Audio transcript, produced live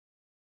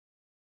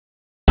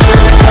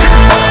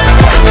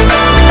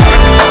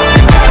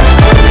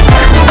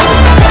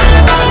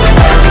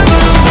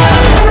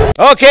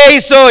Okay,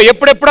 so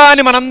ఎప్పుడెప్పుడా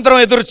అని మనందరం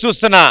ఎదురు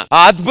చూస్తున్న ఆ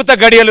అద్భుత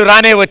గడియలు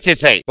రానే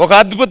వచ్చేసాయి. ఒక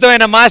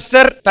అద్భుతమైన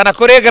మాస్టర్ తన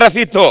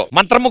కొరియోగ్రఫీతో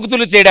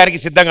మంత్రముగ్ధులు చేయడానికి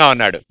సిద్ధంగా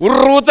ఉన్నాడు.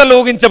 ఉర్రూతలు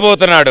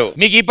ఊగించబోతున్నాడు.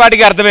 మీకు ఈ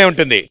పాటికి అర్థమై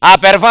ఉంటుంది. ఆ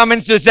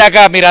పెర్ఫార్మెన్స్ చూశాక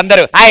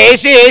మీరందరూ ఆ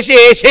ఏసీ ఏసీ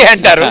ఏసీ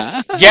అంటారు,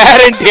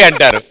 గ్యారంటీ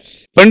అంటారు.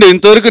 పండు,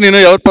 ఇంతవరకు నేను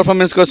ఎవరి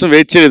పర్ఫార్మెన్స్ కోసం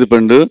వెయిట్ చేయలేదు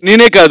పండు.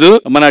 నేనే కాదు,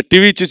 మన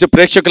టీవీ చూసే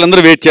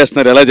ప్రేక్షకులందరూ వెయిట్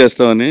చేస్తున్నారు ఎలా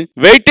చేస్తామని.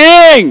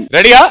 వెయిటింగ్.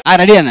 రెడీయా?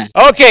 రెడీ అన్న.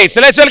 Okay, so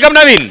let's welcome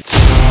Naveen.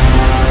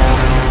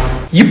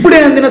 ఇప్పుడే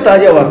అందిన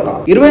తాజా వార్త.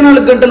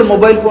 24 గంటలు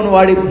మొబైల్ ఫోన్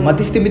వాడి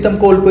మతి స్థిమితం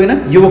కోల్పోయిన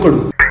యువకుడు.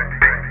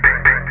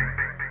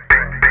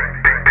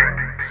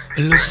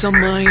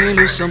 Losammaye,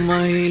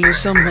 Losammaye,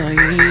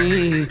 Losammaye,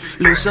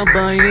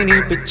 Losammaye ni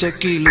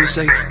pichaki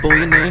losai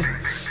poyine.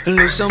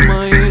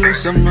 Losammaye,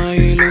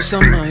 Losammaye,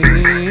 Losammaye,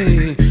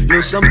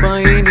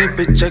 Losammaye ni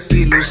pichaki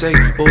losai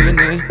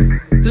poyine.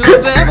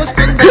 Love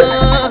vastunda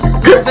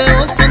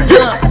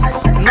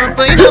na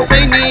pai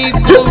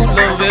neeku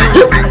love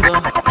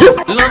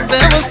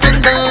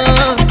vastunda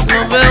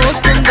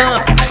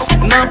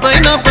na pai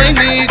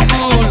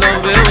neeku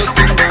love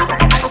vastunda.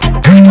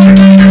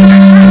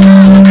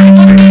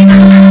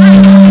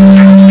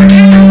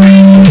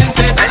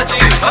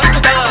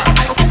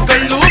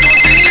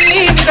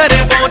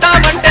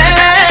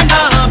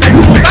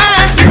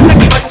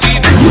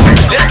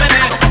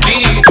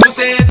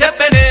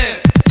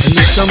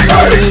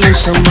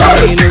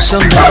 Losammaye,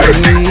 Losammaye,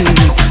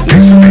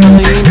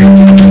 Losammaye ni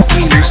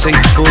pichaki losai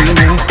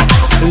poyine.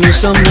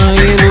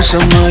 Losammaye,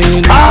 Losammaye,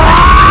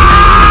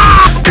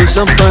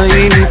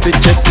 Losammaye ni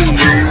pichaki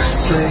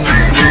losai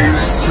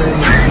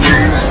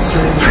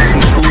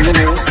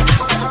poyine.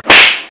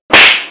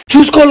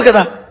 చూసుకోవాలి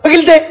కదా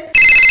పగిలితే.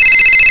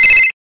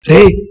 రే,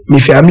 మీ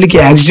ఫ్యామిలీకి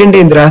accident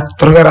అయిందిరా,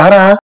 త్వరగా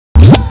రారా.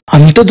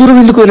 అంత దూరం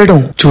ఎందుకు వెళ్ళడం?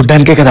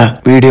 చూడ్డానికే కదా.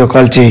 వీడియో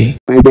కాల్ చేయి.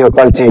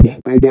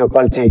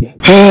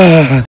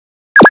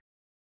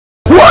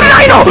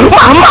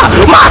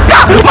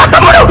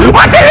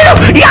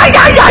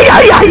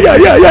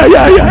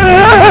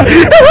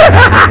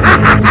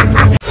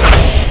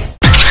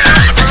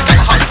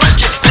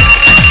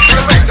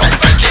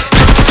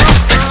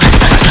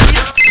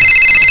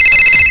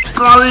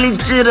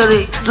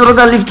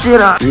 త్వరగా లిఫ్ట్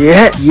చేయరా.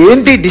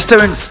 ఏంటి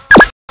డిస్టర్బెన్స్?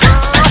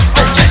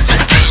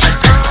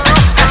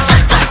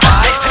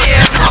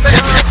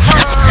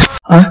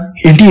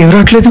 ఏంటి ఏం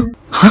రావట్లేదు?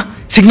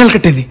 సిగ్నల్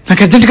కట్టింది.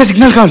 నాకు అర్జెంట్ గా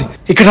సిగ్నల్ కావాలి.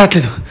 ఇక్కడ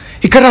రావట్లేదు.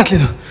 ఇక్కడ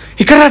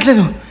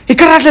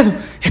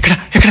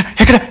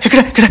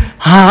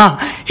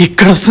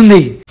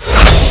వస్తుంది.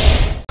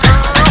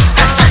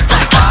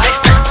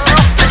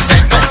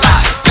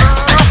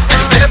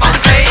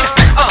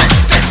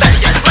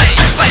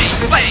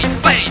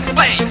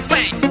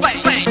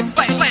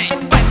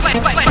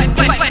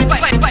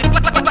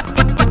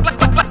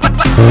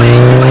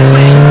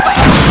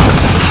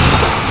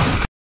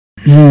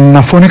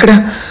 నా ఫోన్ ఎక్కడ?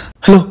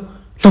 హలో,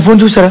 నా ఫోన్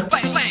చూసారా?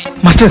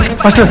 మాస్టర్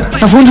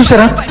నా ఫోన్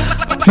చూసారా?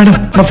 మేడం,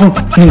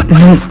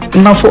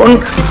 నా ఫోన్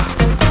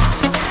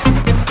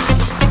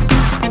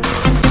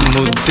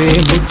ముద్దే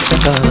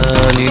ముట్టక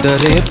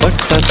నిదరే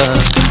పట్టక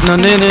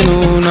నన్నే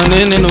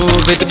నేను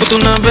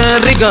వెతుకుతున్న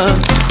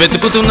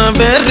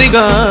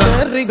బెర్రిగా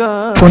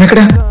ఫోన్ ఎక్కడ?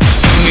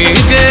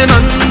 నీకే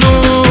నన్ను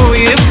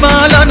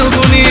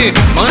ఇవ్వాలనుకుని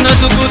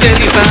మనసుకు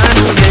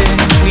తెలిపానులే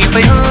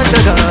నీపై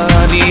ఆశగా.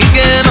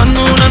 నీకే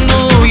నన్ను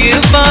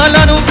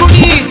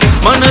ఇవ్వాలనుకుని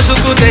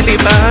మనసుకు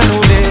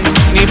తెలిపానులే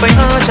నీపై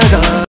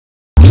ఆశగా.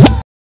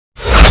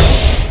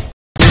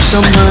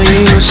 Losammaye,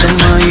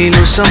 Losammaye,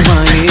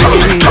 Losammaye,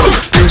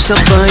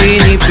 Losammaye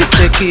ni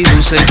pichaki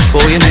losai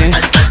poyine.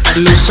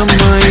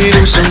 Losammaye,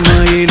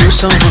 Losammaye,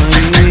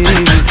 Losammaye,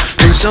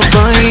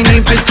 Losammaye ni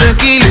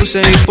pichaki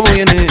losai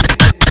poyine.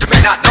 You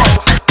may not know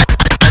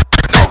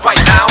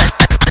right now.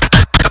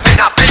 You may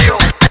not feel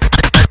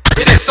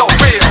it is so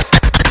real.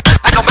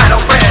 And no matter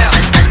where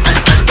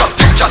the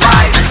future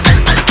lies,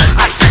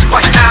 I see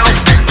right now.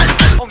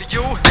 Only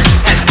you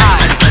and I.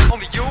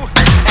 Only you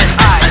and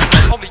I.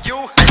 Only you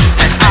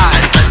and I.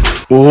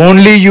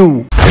 Only you.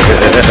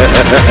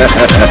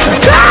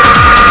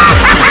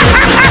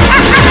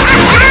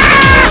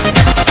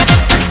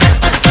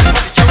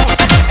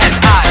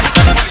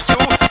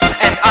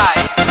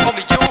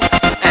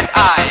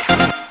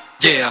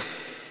 Yeah.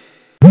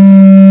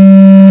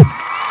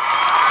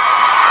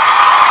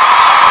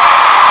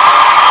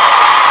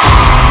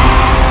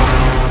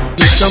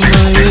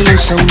 Losammaye,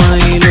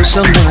 Losammaye,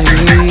 Losammaye,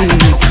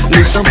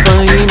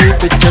 Losammaye ni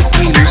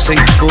pichaki losai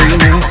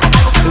poyine.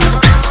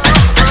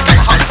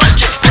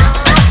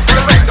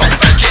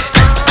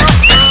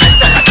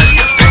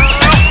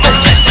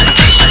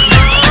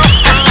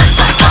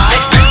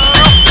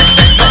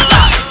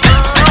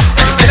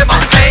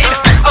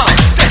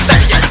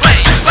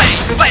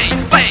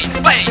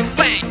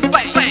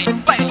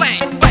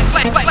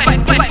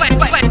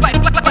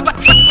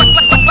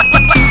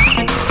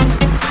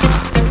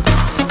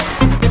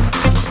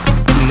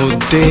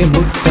 ముద్దే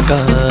ముట్టక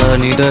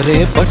నిదరే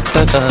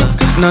పట్టక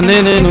నన్నే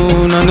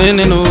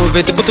నేను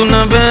వెతుకుతున్న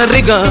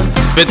బెర్రిగా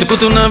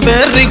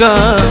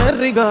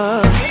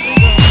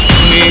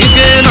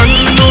నీకే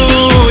నన్ను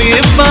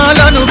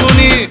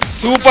ఇవ్వాలనుకుని.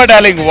 Super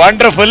darling,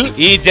 wonderful.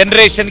 ఈ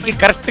generation కి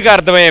కరెక్ట్ గా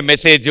అర్థమయ్యే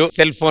మెసేజ్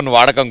సెల్ ఫోన్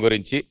వాడకం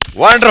గురించి.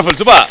 వండర్ఫుల్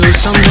సుబా.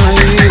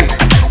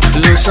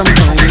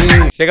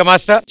 శేఖర్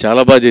మాస్టర్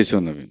చాలా బాగా చేసి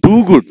ఉన్నవి. Too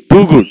good.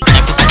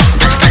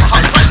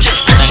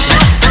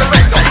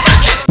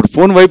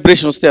 ఫోన్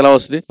వైబ్రేషన్ వస్తే ఎలా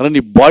వస్తుంది, అలా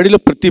నీ బాడీలో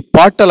ప్రతి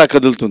పార్ట్ అలా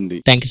కదులుతుంది.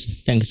 Thank you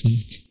so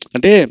much.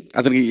 అంటే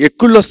అతనికి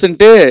ఎక్కుళ్ళు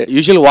వస్తుంటే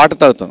యూజువల్ వాటర్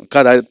తాగుతాం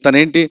కాదు,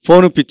 తనేంటి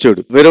ఫోన్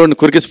పిచ్చోడు, వేరే వాడిని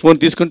కొరికేసి ఫోన్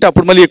తీసుకుంటే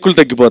అప్పుడు మళ్ళీ ఎక్కులు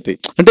తగ్గిపోతాయి.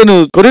 అంటే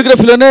నువ్వు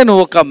కొరియోగ్రఫీలోనే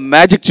నువ్వు ఒక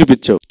మ్యాజిక్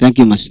చూపించావు. Thank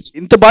you master.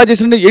 ఇంత బాగా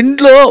చేసిన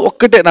ఎండ్ లో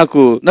ఒక్కటే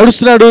నాకు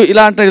నడుస్తున్నాడు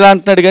ఇలా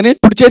అంటున్నాడు కానీ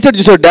ఇప్పుడు చేసాడు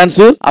చూసాడు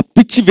డాన్స్, ఆ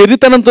పిచ్చి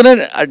వెర్రితనంతోనే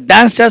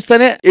డాన్స్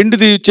చేస్తానే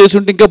ఎండ్ది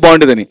చేసుంటే ఇంకా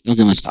బాగుండేదని.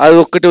 అది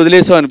ఒక్కటి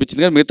వదిలేసావు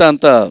అనిపించింది కానీ మిగతా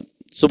అంతా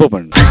సూపర్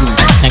పండు.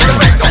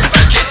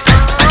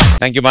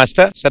 Thank you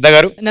master. శ్రద్ధ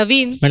గారు.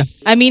 నవీన్,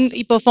 ఐ మీన్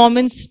ఈ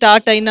పర్ఫార్మెన్స్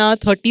స్టార్ట్ అయిన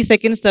 30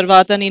 seconds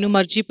తర్వాత నేను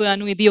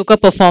మర్చిపోయాను ఇది ఒక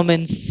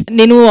పర్ఫార్మెన్స్.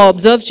 నేను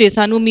అబ్జర్వ్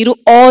చేశాను మీరు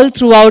ఆల్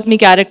త్రూ అవుట్ మీ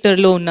క్యారెక్టర్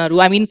లో ఉన్నారు.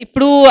 ఐ మీన్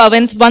ఇప్పుడు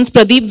వన్స్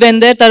ప్రదీప్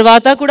వెన్ దేర్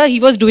తర్వాత కూడా he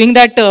was doing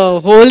that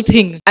whole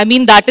thing. I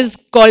mean that is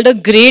called a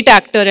great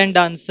actor and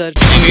dancer.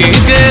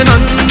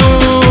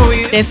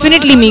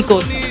 Definitely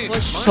మీకోసం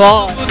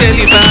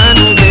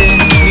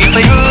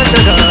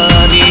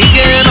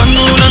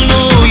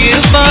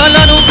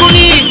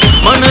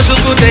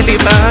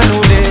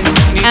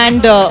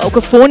అండ్ ఒక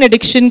ఫోన్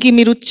అడిక్షన్ కి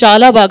మీరు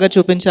చాలా బాగా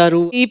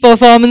చూపించారు. ఈ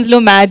పర్ఫార్మెన్స్ లో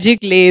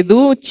మ్యాజిక్ లేదు,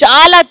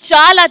 చాలా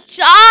చాలా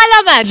చాలా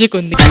మ్యాజిక్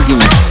ఉంది.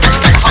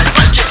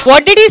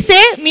 వాట్ డిడ్ హి సే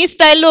మీ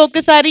స్టైల్లో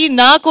ఒకసారి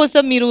నా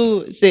కోసం మీరు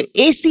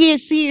ఏసీ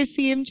ఏసీ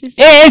ఏసీ ఏం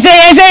చేశారు?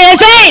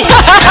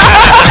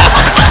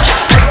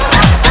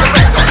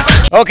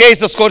 ఓకే,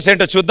 సో స్కోర్స్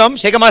ఏంటో చూద్దాం.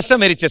 శేఖర్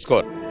మాస్టర్ మీరు ఇచ్చే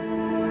స్కోర్.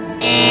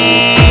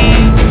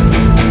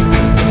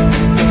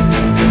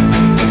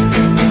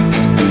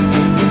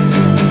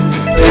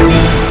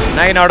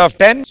 9 out of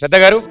 10. శ్రద్ధ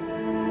గారు.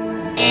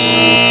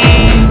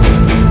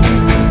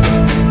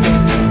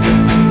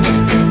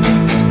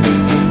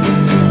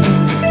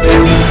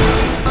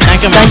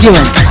 Thank you,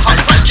 man.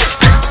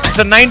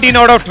 So 19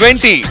 out of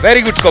 20.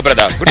 Very good score,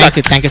 brother. Good luck.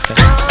 Thank you, sir.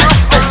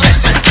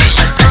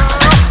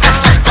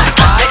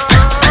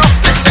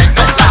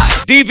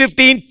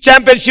 T15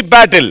 championship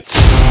battle.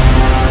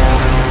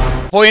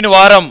 పోయిన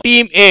వారం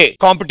టీమ్ ఏ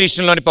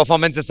కాంపిటీషన్ లోని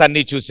పర్ఫార్మెన్సెస్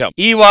అన్ని చూసాం.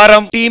 ఈ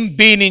వారం టీమ్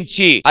బి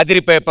నుంచి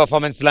అదిరిపోయే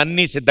పర్ఫార్మెన్స్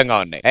అన్ని సిద్ధంగా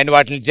ఉన్నాయి అండ్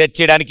వాటిని జడ్జ్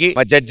చేయడానికి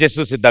మా జడ్జెస్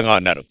సిద్ధంగా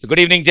ఉన్నారు.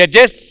 Good evening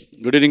judges.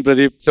 Good evening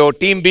Pradeep. So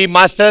team B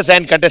masters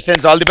and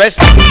contestants all the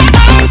best.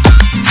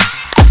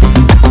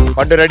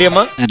 పండు రెడీ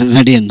అమ్మా?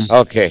 రెడీ అన్న.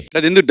 ఓకే.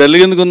 అది ఎందుకు డల్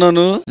ఎందుకు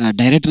ఉన్నాను?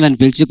 డైరెక్టర్ నన్ను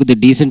పిలిచి కొద్దిగా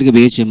డీసెంట్ గా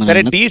బిహేవ్ చేయమని.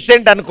 సరే,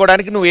 డీసెంట్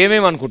అనుకోవడానికి నువ్వు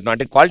ఏమేమి అనుకుంటున్నావు?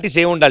 అంటే క్వాలిటీస్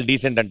ఏమి ఉండాలి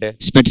డీసెంట్ అంటే?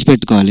 స్పెట్స్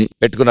పెట్టుకోవాలి.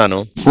 పెట్టుకున్నాను.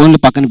 ఫోన్లు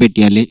పక్కన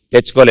పెట్టాలి.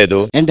 తెచ్చుకోలేదు.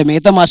 అంటే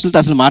మిగతా మాస్టర్లతో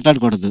అసలు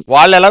మాట్లాడకూడదు.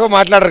 వాళ్ళు ఎలాగో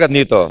మాట్లాడరు కదా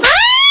నీతో.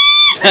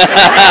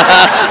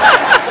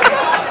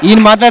 ఈయన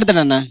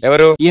మాట్లాడతాడన్న.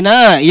 ఎవరు?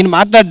 ఈయన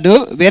మాట్లాడు.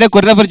 వేరే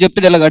కొరియోగ్రాఫర్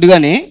చెప్తాడు ఇలా అడుగు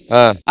అని.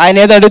 ఆయన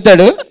ఏదో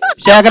అడుగుతాడు.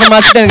 శేఖర్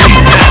మాస్టర్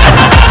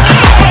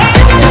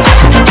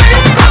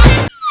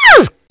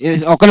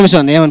ఒక్క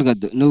నిమిషం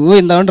ఏమనుకోద్దు. నువ్వు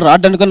ఇంత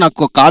రాడ్ అనుకుని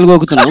నాకు కాలు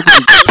గోకుతున్నావు.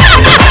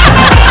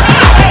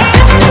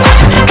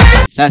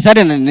 సరే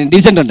నేను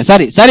డీసెంట్ ఉంటా.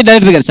 సారీ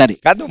డైరెక్టర్ గారు. సారీ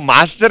కాదు,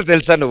 మాస్టర్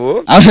తెలుసా నువ్వు?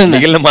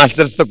 మిగిలిన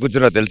మాస్టర్స్ తో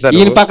కూర్చున్నావు తెలుసా?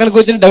 ఈయన పక్కన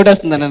కూర్చుని డౌట్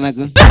వస్తుందన్న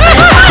నాకు.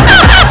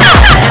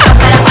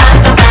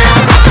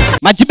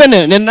 మర్చిపోయాను,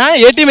 నిన్న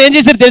ఏ టీం ఏం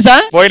చేశారు తెలుసా?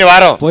 పోయిన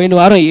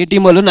వారం ఏ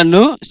టీం వాళ్ళు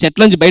నన్ను సెట్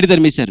లోంచి బయట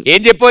తరిమేశారు.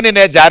 ఏం చెప్పు? నేను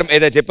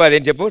ఏదో చెప్పు,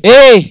 అదేం చెప్పు.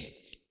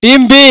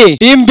 టీమ్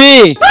బి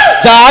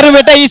జారు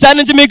బెట్ట ఈసారి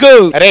నుంచి మీకు.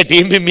 అరే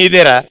టీమ్ బి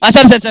మీదేరా?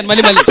 సరే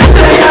మళ్ళీ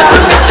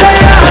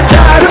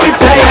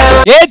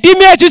ఏ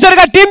టీమ్ ఏ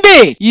చూసారుగా? టీమ్ బి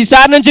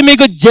ఈసారి నుంచి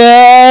మీకు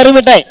జారు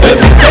మిఠాయి.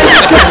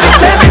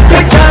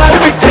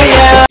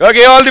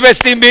 Okay, all the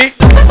best team B.